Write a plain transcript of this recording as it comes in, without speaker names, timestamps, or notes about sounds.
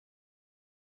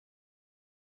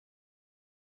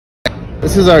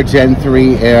This is our Gen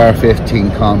 3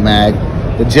 AR-15 CompMag.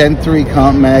 The Gen 3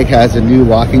 CompMag has a new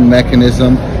locking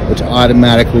mechanism which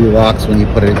automatically locks when you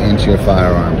put it into your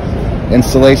firearm.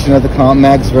 Installation of the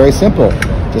CompMag is very simple.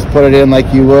 Just put it in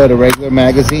like you would a regular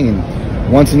magazine.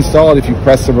 Once installed, if you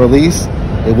press the release,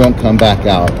 it won't come back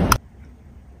out.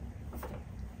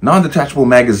 Non-detachable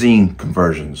magazine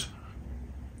conversions.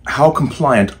 How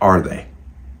compliant are they?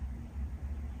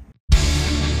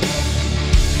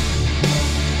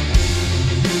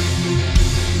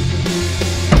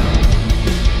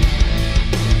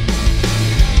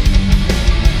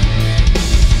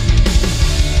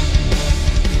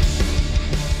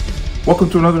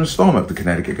 Welcome to another installment of the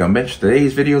Connecticut Gun Bench.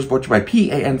 Today's video is brought to you by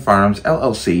P.A.N. Firearms,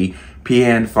 LLC.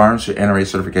 P.A.N. Firearms for NRA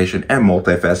certification and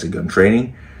multi-faceted gun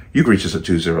training. You can reach us at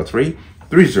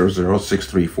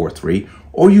 203-300-6343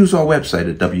 or use our website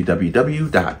at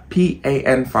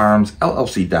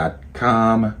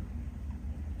www.panfirearmsllc.com.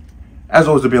 As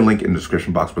always, there'll be a link in the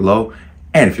description box below.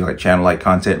 And if you like channel-like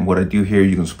content and what I do here,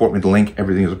 you can support me with the link.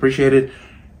 Everything is appreciated.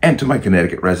 And to my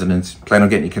Connecticut residents, plan on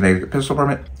getting your Connecticut pistol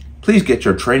permit? Please get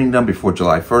your training done before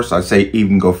July 1st. I'd say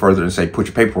even go further and say put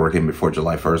your paperwork in before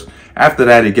July 1st. After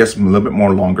that, it gets a little bit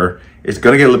more longer. It's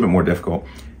going to get a little bit more difficult.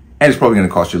 And it's probably going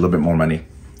to cost you a little bit more money.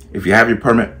 If you have your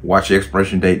permit, watch the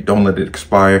expiration date. Don't let it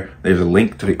expire. There's a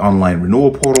link to the online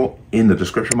renewal portal in the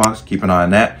description box. Keep an eye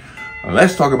on that.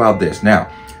 Let's talk about this.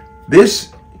 Now,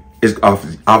 this is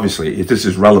obviously, this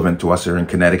is relevant to us here in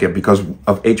Connecticut because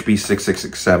of HB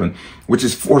 6667, which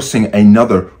is forcing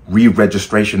another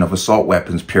re-registration of assault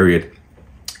weapons, period,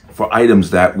 for items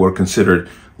that were considered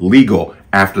legal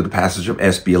after the passage of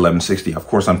SB 1160. Of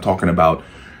course, I'm talking about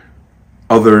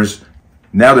others.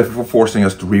 Now they're forcing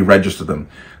us to re-register them.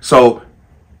 So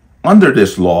under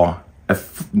this law,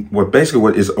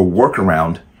 what is a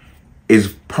workaround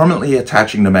is permanently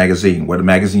attaching the magazine where the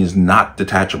magazine is not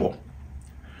detachable.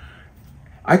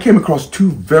 I came across two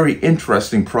very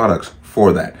interesting products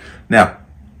for that. Now,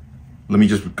 let me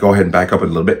just go ahead and back up a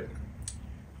little bit.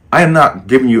 I am not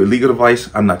giving you legal advice.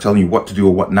 I'm not telling you what to do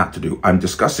or what not to do. I'm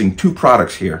discussing two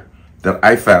products here that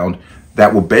I found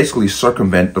that will basically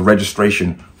circumvent the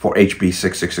registration for HB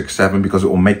 6667 because it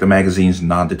will make the magazines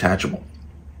non-detachable.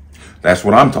 That's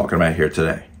what I'm talking about here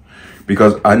today.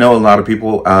 Because I know a lot of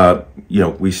people,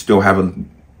 we still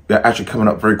haven't, they're actually coming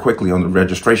up very quickly on the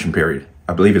registration period.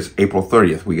 I believe it's April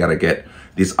 30th. We got to get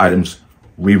these items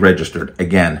re-registered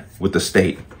again with the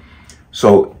state.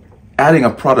 So adding a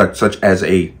product such as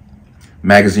a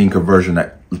magazine conversion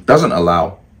that doesn't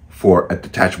allow for a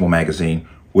detachable magazine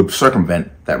would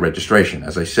circumvent that registration.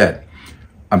 As I said,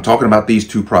 I'm talking about these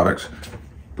two products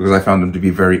because I found them to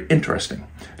be very interesting.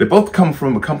 They both come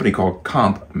from a company called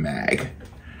CompMag.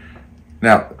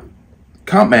 Now,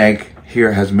 CompMag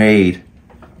here has made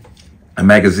a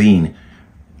magazine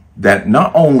that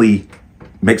not only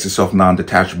makes itself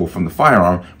non-detachable from the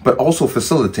firearm, but also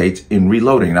facilitates in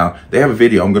reloading. Now, they have a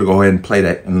video. I'm going to go ahead and play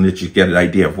that and let you get an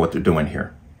idea of what they're doing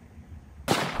here.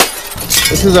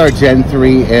 This is our Gen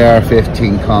 3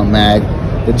 AR-15 CompMag.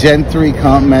 The Gen 3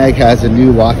 CompMag has a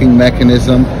new locking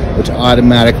mechanism which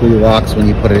automatically locks when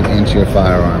you put it into your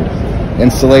firearm.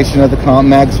 Installation of the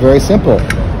CompMag is very simple.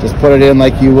 Just put it in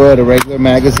like you would a regular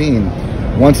magazine.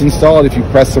 Once installed, if you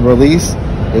press the release,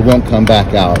 it won't come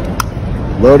back out.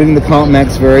 Loading the CompMag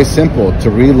is very simple. To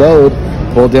reload,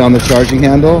 pull down the charging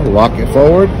handle, lock it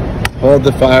forward, hold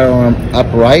the firearm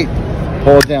upright,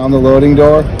 pull down the loading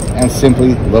door, and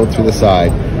simply load through the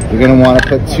side. You're going to want to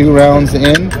put 2 rounds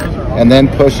in and then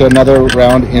push another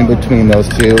round in between those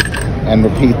two and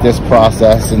repeat this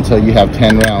process until you have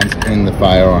 10 rounds in the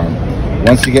firearm.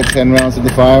 Once you get 10 rounds in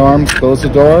the firearm, close the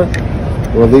door,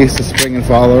 release the spring and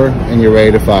follower, and you're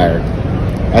ready to fire.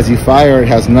 As you fire, it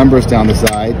has numbers down the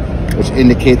side which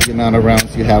indicate the amount of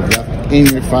rounds you have left in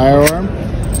your firearm.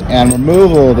 And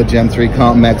removal of the Gen 3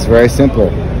 CompMag is very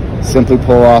simple. Simply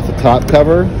pull off the top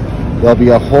cover. There'll be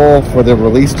a hole for the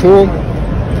release tool.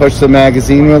 Push the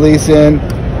magazine release in,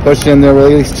 push in the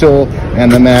release tool, and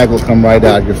the mag will come right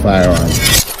out of your firearm.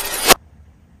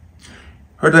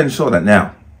 Heard that you saw that.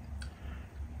 Now,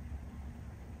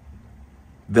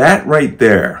 that right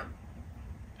there,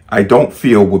 I don't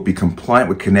feel would be compliant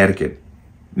with Connecticut.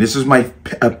 This is my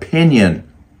opinion.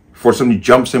 Before somebody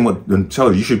jumps in and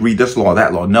tells you should read this law,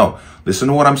 that law. No, listen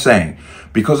to what I'm saying.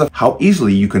 Because of how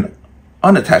easily you can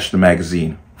unattach the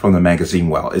magazine from the magazine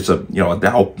well. It's a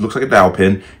dowel, looks like a dowel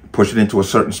pin. Push it into a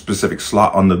certain specific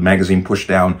slot on the magazine, push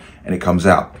down, and it comes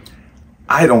out.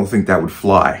 I don't think that would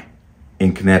fly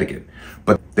in Connecticut.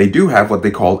 But they do have what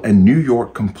they call a New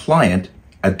York compliant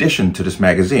addition to this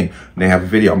magazine. And they have a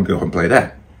video. I'm going to go ahead and play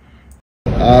that.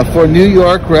 For New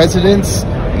York residents,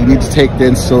 you need to take the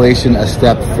installation a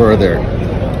step further.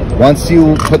 Once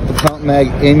you put the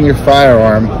CompMag in your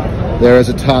firearm, there is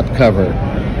a top cover.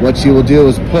 What you will do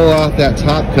is pull off that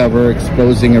top cover,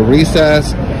 exposing a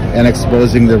recess and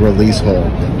exposing the release hole.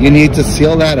 You need to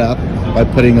seal that up by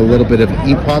putting a little bit of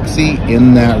epoxy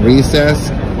in that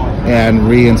recess and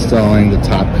reinstalling the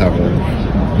top cover.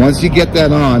 Once you get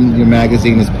that on, your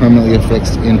magazine is permanently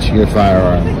affixed into your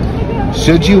firearm.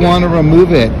 Should you want to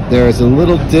remove it, there is a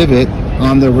little divot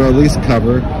on the release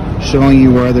cover showing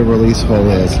you where the release hole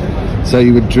is. So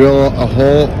you would drill a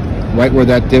hole right where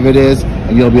that divot is,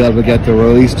 and you'll be able to get the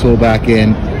release tool back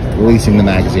in, releasing the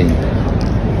magazine.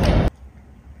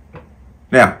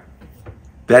 Now,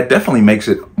 that definitely makes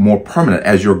it more permanent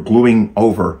as you're gluing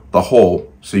over the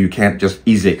hole, so you can't just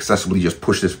easily accessibly just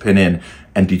push this pin in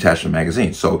and detach the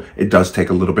magazine. So it does take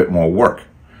a little bit more work.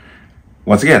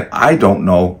 Once again, I don't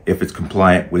know if it's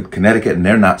compliant with Connecticut, and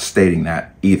they're not stating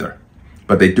that either.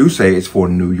 But they do say it's for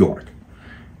New York.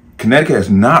 Connecticut has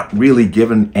not really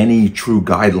given any true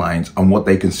guidelines on what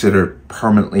they consider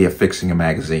permanently affixing a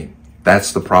magazine.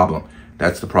 That's the problem.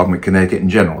 That's the problem with Connecticut in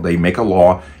general. They make a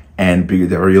law and be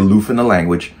very aloof in the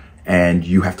language, and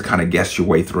you have to kind of guess your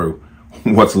way through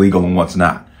what's legal and what's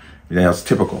not. That's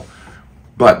typical.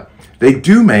 But they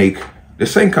do make, the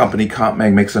same company,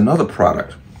 CompMag, makes another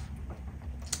product.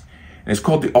 And it's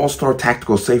called the Allstar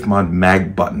Tactical Safemod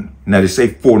Mag Button. Now they say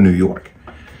for New York.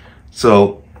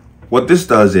 So what this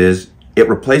does is it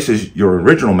replaces your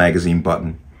original magazine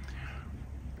button,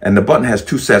 and the button has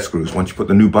two set screws. Once you put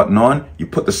the new button on, you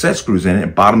put the set screws in,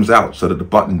 it bottoms out so that the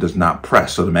button does not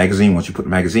press. So the magazine, once you put the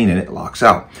magazine in, it locks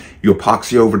out. You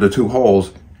epoxy over the two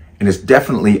holes, and it's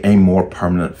definitely a more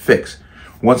permanent fix.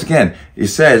 Once again, it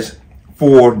says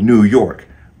for New York,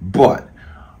 but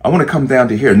I want to come down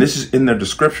to here, and this is in the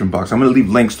description box. I'm going to leave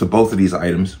links to both of these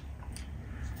items.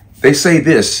 They say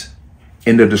this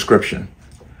in the description.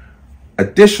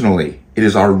 Additionally, it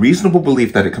is our reasonable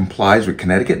belief that it complies with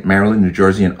Connecticut, Maryland, New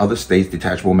Jersey, and other states'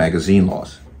 detachable magazine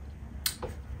laws.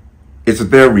 It's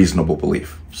their reasonable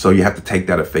belief, so you have to take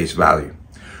that at face value.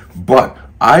 But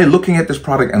looking at this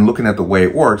product and looking at the way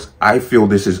it works, I feel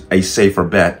this is a safer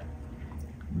bet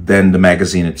than the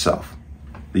magazine itself,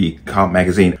 the Comp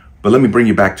magazine. But let me bring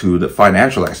you back to the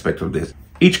financial aspect of this.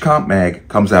 Each CompMag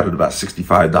comes out at about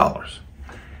 $65.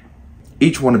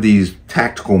 Each one of these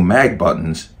tactical mag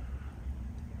buttons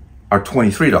are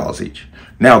 $23 each.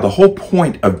 Now, the whole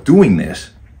point of doing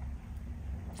this,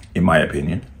 in my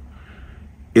opinion,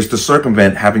 is to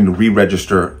circumvent having to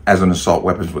re-register as an assault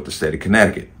weapons with the state of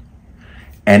Connecticut.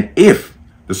 And if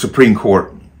the Supreme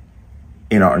Court,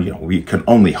 we can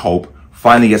only hope,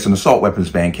 finally gets an assault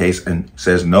weapons ban case and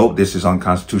says, no, this is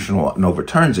unconstitutional, and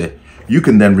overturns it, you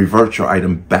can then revert your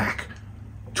item back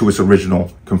to its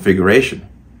original configuration.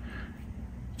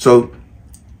 So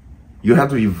you have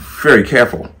to be very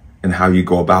careful in how you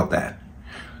go about that.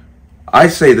 I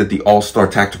say that the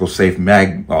Allstar Tactical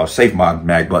Safemod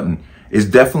mag button is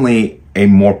definitely a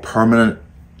more permanent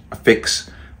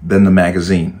fix than the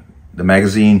magazine. The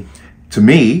magazine, to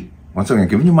me, once again, I'm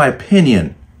giving you my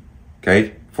opinion,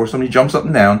 okay, before somebody jumps up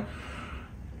and down,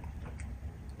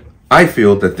 I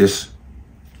feel that this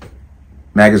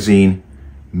magazine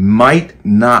might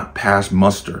not pass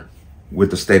muster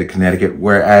with the state of Connecticut,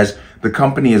 whereas the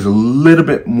company is a little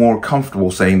bit more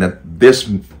comfortable saying that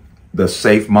the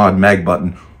Safemod mag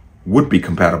button would be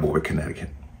compatible with Connecticut.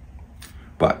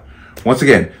 But once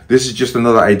again, this is just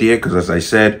another idea because, as I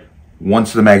said,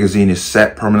 once the magazine is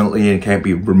set permanently and can't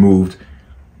be removed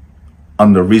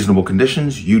under reasonable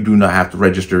conditions, you do not have to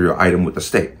register your item with the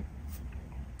state.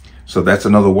 So that's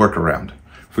another workaround.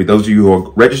 For those of you who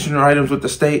are registering your items with the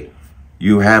state,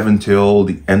 you have until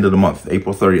the end of the month.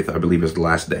 April 30th, I believe, is the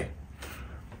last day.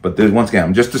 But once again,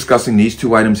 I'm just discussing these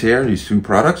two items here, these two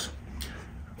products.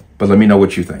 But let me know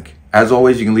what you think. As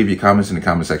always, you can leave your comments in the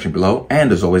comment section below.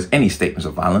 And as always, any statements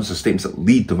of violence or statements that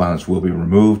lead to violence will be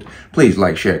removed. Please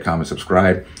like, share, comment,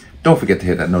 subscribe. Don't forget to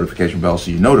hit that notification bell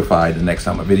so you're notified the next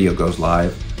time a video goes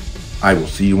live. I will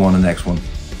see you on the next one.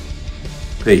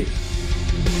 Peace.